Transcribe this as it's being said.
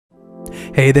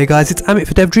Hey there guys, it's Amit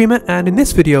for DevDreamer, and in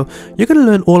this video you're going to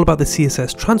learn all about the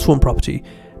CSS transform property.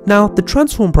 Now the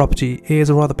transform property is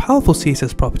a rather powerful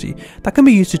CSS property that can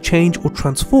be used to change or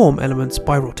transform elements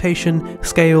by rotation,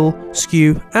 scale,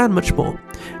 skew and much more.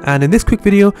 And in this quick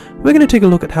video we're going to take a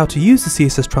look at how to use the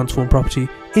CSS transform property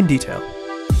in detail.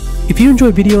 If you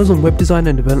enjoy videos on web design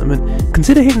and development,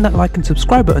 consider hitting that like and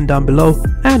subscribe button down below,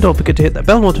 and don't forget to hit that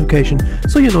bell notification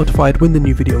so you're notified when the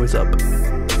new video is up.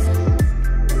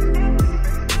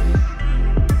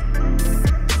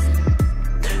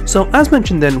 So as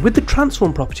mentioned then, with the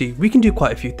transform property we can do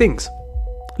quite a few things.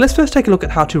 Let's first take a look at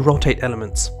how to rotate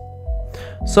elements.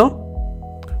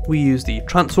 So we use the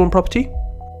transform property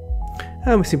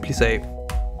and we simply say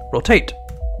rotate.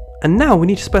 And now we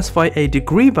need to specify a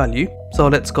degree value. So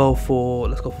let's go for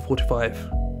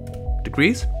 45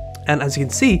 degrees. And as you can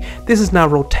see, this has now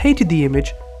rotated the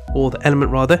image, or the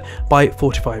element rather, by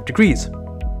 45 degrees.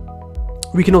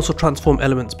 We can also transform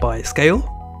elements by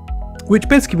scale, which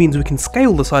basically means we can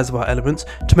scale the size of our elements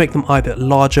to make them either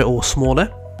larger or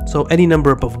smaller. So any number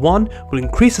above 1 will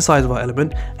increase the size of our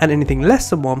element, and anything less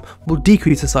than 1 will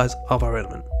decrease the size of our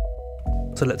element.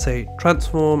 So let's say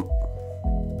transform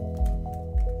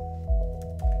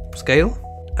scale.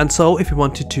 And so if we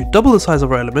wanted to double the size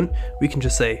of our element, we can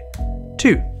just say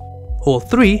 2 or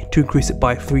 3 to increase it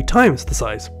by 3 times the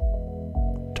size.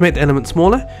 To make the element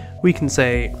smaller, we can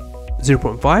say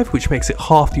 0.5, which makes it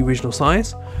half the original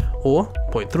size, or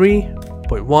 0.3,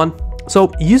 0.1.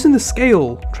 So using the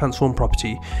scale transform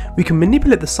property, we can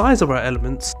manipulate the size of our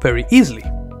elements very easily.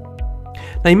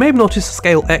 Now you may have noticed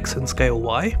scaleX and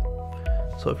scaleY.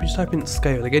 So if you just type in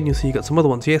scale again, you'll see you got some other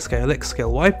ones here, scaleX,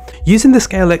 scaleY. Using the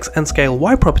scaleX and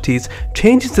scaleY properties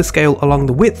changes the scale along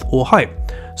the width or height.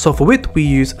 So for width we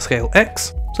use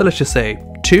scaleX, so let's just say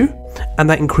 2, and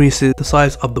that increases the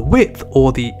size of the width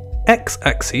or the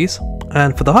x-axis,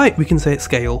 and for the height we can say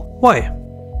scaleY.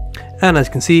 And as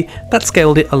you can see, that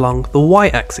scaled it along the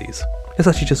y-axis. Let's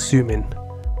actually just zoom in.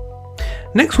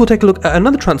 Next we'll take a look at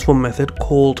another transform method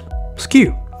called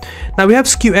skew. Now we have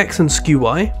skewX and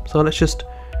skewY, so let's just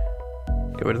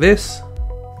get rid of this.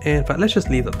 In fact, let's just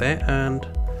leave that there, and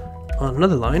on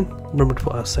another line, remember to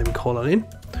put our semicolon in,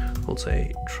 we'll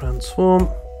say transform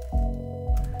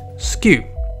skew.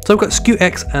 So we've got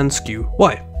skewX and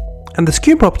skewY. And the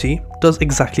skew property does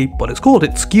exactly what it's called.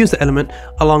 It skews the element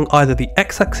along either the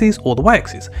x-axis or the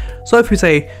y-axis. So if we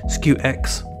say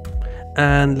skewX,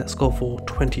 and let's go for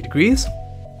 20 degrees,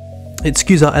 it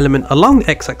skews our element along the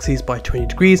x-axis by 20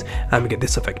 degrees, and we get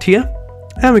this effect here.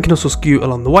 And we can also skew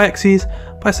along the y-axis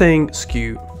by saying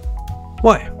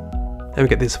skewY, and we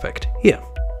get this effect here.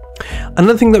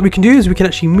 Another thing that we can do is we can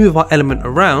actually move our element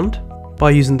around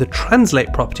by using the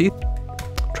translate property.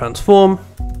 Transform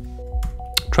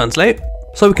translate.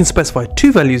 So we can specify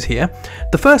 2 values here.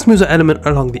 The first moves our element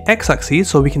along the x-axis,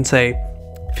 so we can say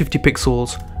 50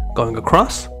 pixels going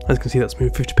across. As you can see, that's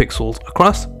moved 50 pixels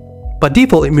across. By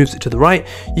default it moves it to the right.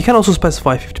 You can also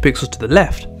specify 50 pixels to the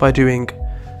left by doing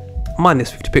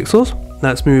minus 50 pixels.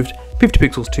 Now it's moved 50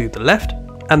 pixels to the left.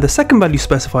 And the second value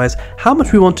specifies how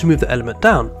much we want to move the element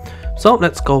down. So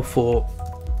let's go for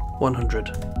 100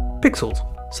 pixels.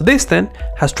 So this then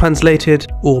has translated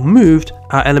or moved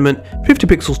our element 50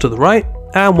 pixels to the right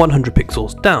and 100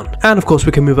 pixels down. And of course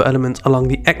we can move our elements along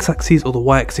the x-axis or the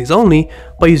y-axis only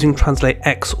by using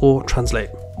translateX or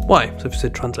translateY. So if you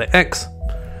said translateX,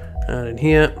 and in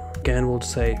here again we'll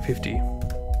just say 50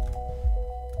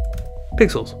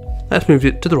 pixels. Let's move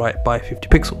it to the right by 50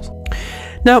 pixels.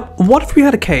 Now what if we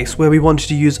had a case where we wanted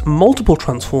to use multiple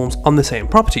transforms on the same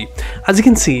property? As you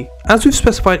can see, as we've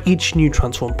specified each new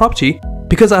transform property,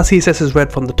 because our CSS is read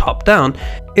from the top down,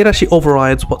 it actually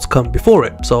overrides what's come before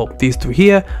it. So these 3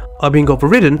 here are being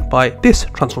overridden by this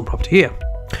transform property here.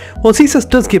 Well, CSS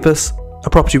does give us a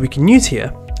property we can use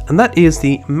here, and that is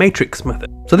the matrix method.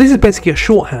 So this is basically a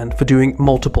shorthand for doing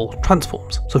multiple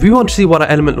transforms. So if we want to see what our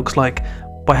element looks like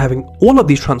by having all of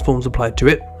these transforms applied to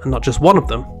it and not just one of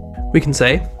them, we can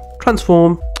say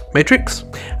transform matrix.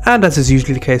 And as is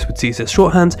usually the case with CSS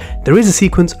shorthands, there is a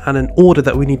sequence and an order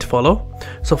that we need to follow.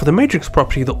 So for the matrix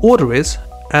property, the order is,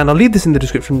 and I'll leave this in the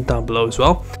description down below as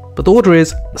well, but the order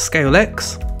is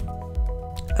scaleX,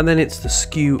 and then it's the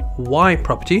skewY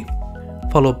property,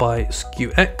 followed by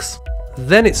skewX,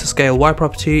 then it's the scaleY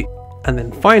property, and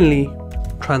then finally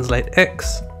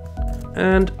translateX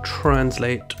and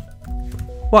translateY.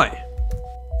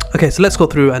 Okay, so let's go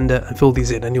through and fill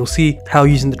these in, and you'll see how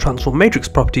using the transform matrix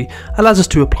property allows us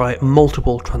to apply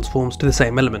multiple transforms to the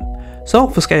same element. So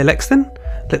for scaleX then,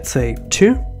 let's say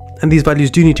 2, and these values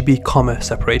do need to be comma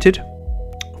separated.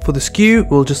 For the skew,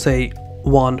 we'll just say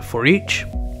 1 for each.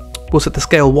 We'll set the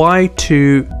scaleY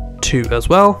to 2 as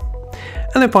well.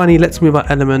 And then finally, let's move our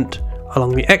element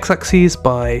along the x-axis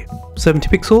by 70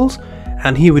 pixels.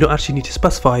 And here we don't actually need to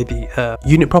specify the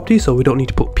unit property, so we don't need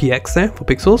to put px there for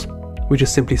pixels. We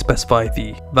just simply specify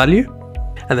the value.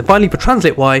 And then finally for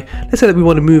translateY, let's say that we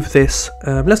want to move this,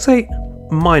 let's say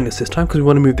minus this time, because we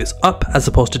want to move this up as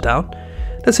opposed to down.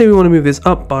 Let's say we want to move this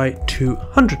up by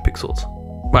 200 pixels.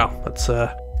 Wow, that's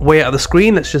way out of the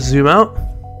screen. Let's just zoom out.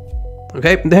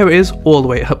 Okay, there it is, all the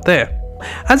way up there.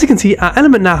 As you can see, our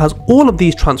element now has all of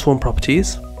these transform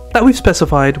properties that we've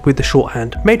specified with the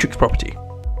shorthand matrix property.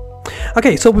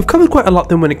 Okay, so we've covered quite a lot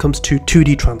then when it comes to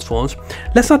 2D transforms.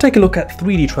 Let's now take a look at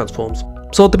 3D transforms.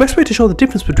 So the best way to show the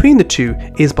difference between the two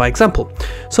is by example.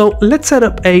 So let's set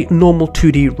up a normal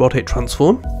 2D rotate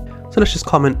transform. So let's just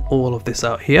comment all of this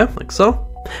out here, like so.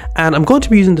 And I'm going to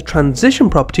be using the transition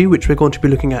property, which we're going to be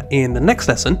looking at in the next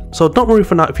lesson. So don't worry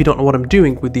for now if you don't know what I'm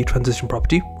doing with the transition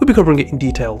property. We'll be covering it in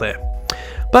detail there.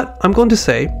 But I'm going to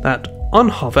say that on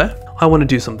hover, I want to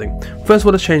do something. First of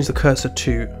all, let's change the cursor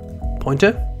to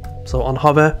pointer. So on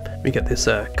hover, we get this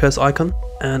cursor icon.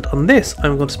 And on this,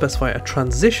 I'm going to specify a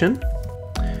transition.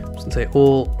 So say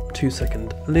all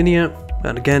 2-second linear.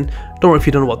 And again, don't worry if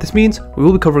you don't know what this means. We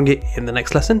will be covering it in the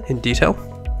next lesson in detail.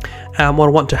 And what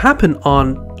I want to happen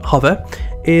on hover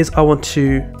is I want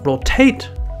to rotate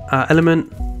our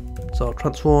element. So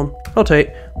transform, rotate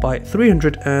by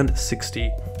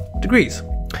 360 degrees.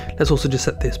 Let's also just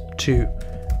set this to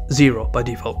 0 by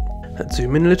default. Let's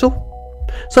zoom in a little.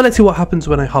 So let's see what happens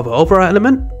when I hover over our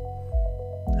element.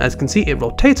 As you can see, it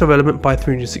rotates our element by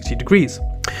 360 degrees.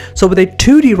 So with a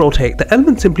 2D rotate, the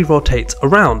element simply rotates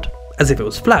around as if it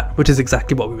was flat, which is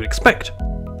exactly what we would expect.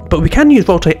 But we can use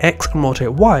rotateX and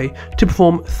rotateY to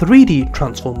perform 3D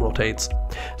transform rotates.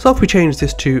 So if we change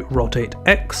this to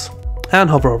rotateX and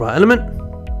hover over our element,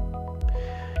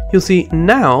 you'll see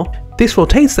now this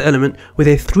rotates the element with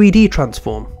a 3D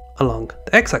transform along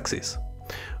the x-axis.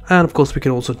 And of course we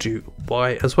can also do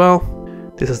Y as well.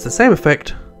 This has the same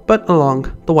effect, but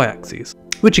along the y-axis,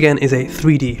 which again is a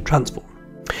 3D transform.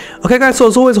 Okay guys, so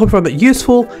as always, I hope you found that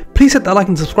useful. Please hit that like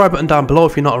and subscribe button down below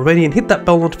if you're not already, and hit that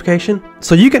bell notification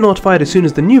so you get notified as soon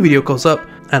as the new video goes up.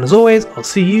 And as always, I'll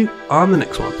see you on the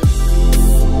next one.